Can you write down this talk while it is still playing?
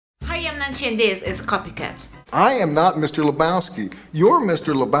am Nancy and this is Copycat. I am not Mr. Lebowski. You're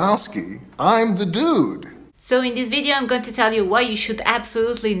Mr. Lebowski. I'm the dude. So in this video I'm going to tell you why you should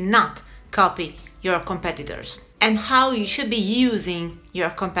absolutely not copy your competitors and how you should be using your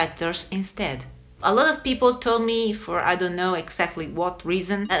competitors instead. A lot of people told me, for I don't know exactly what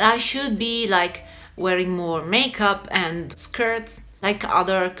reason, that I should be like wearing more makeup and skirts like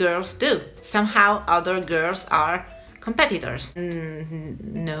other girls do. Somehow other girls are competitors.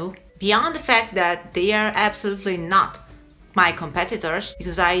 No. Beyond the fact that they are absolutely not my competitors,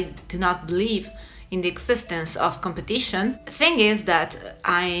 because I do not believe in the existence of competition, the thing is that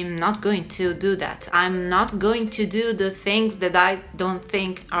I'm not going to do that. I'm not going to do the things that I don't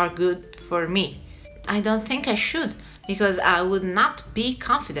think are good for me. I don't think I should, because I would not be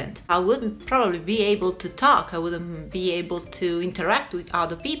confident. I wouldn't probably be able to talk. I wouldn't be able to interact with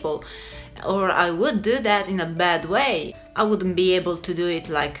other people, or I would do that in a bad way. I wouldn't be able to do it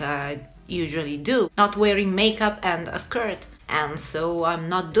like I usually do, not wearing makeup and a skirt. And so I'm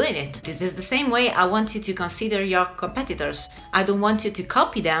not doing it. This is the same way I want you to consider your competitors. I don't want you to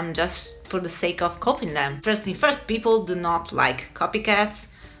copy them just for the sake of copying them. First thing first, people do not like copycats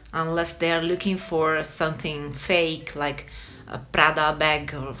unless they're looking for something fake like a Prada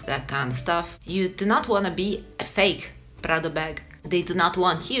bag or that kind of stuff. You do not want to be a fake Prada bag. They do not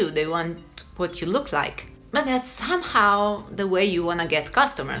want you, they want what you look like. But that's somehow the way you want to get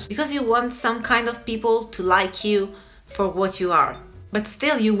customers, because you want some kind of people to like you for what you are, but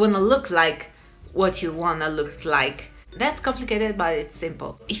still you want to look like what you want to look like. That's complicated, but it's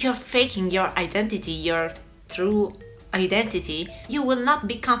simple. If you're faking your identity, your true identity, you will not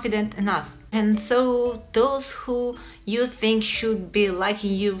be confident enough. And so those who you think should be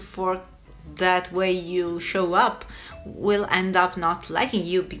liking you for that way you show up will end up not liking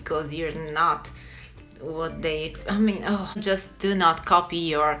you because you're not what they just do not copy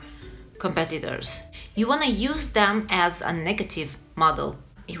your competitors. You want to use them as a negative model.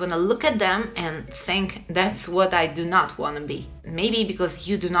 You want to look at them and think, that's what I do not want to be. Maybe because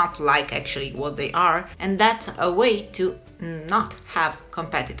you do not like actually what they are, and that's a way to not have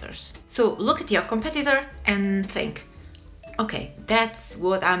competitors. So look at your competitor and think, okay, that's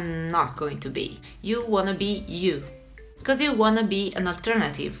what I'm not going to be. You want to be you, because you want to be an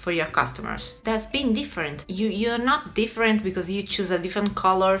alternative for your customers. That's being different. You're not different because you choose a different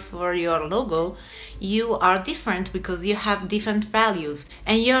color for your logo. You are different because you have different values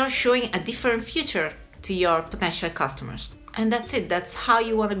and you're showing a different future to your potential customers. And that's it. That's how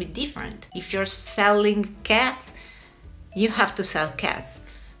you want to be different. If you're selling cats, you have to sell cats.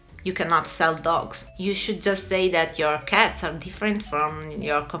 You cannot sell dogs. You should just say that your cats are different from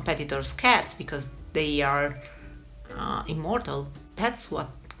your competitors' cats because they are immortal. That's what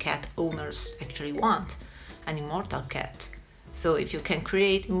cat owners actually want, an immortal cat. So if you can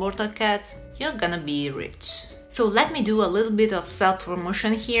create immortal cats, you're gonna be rich. So let me do a little bit of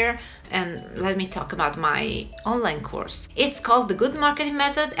self-promotion here and let me talk about my online course. It's called The Good Marketing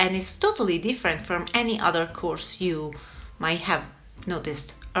Method and it's totally different from any other course you might have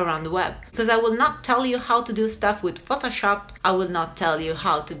noticed around the web. Because I will not tell you how to do stuff with Photoshop, I will not tell you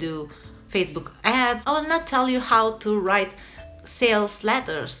how to do Facebook ads, I will not tell you how to write sales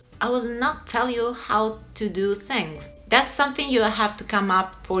letters, I will not tell you how to do things. That's something you have to come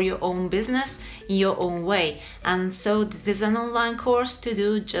up for your own business in your own way. And so this is an online course to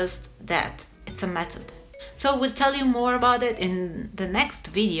do just that. It's a method. So we'll tell you more about it in the next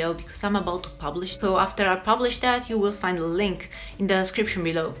video because I'm about to publish. So after I publish that, you will find a link in the description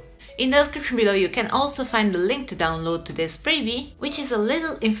below. In the description below you can also find the link to download today's freebie, which is a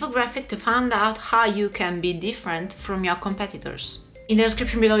little infographic to find out how you can be different from your competitors. In the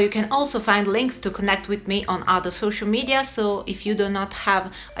description below you can also find links to connect with me on other social media, so if you do not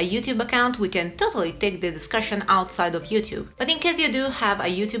have a YouTube account, we can totally take the discussion outside of YouTube. But in case you do have a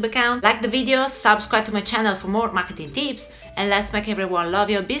YouTube account, like the video, subscribe to my channel for more marketing tips, and let's make everyone love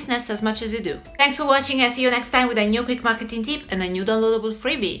your business as much as you do. Thanks for watching and see you next time with a new quick marketing tip and a new downloadable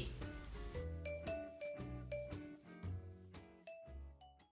freebie.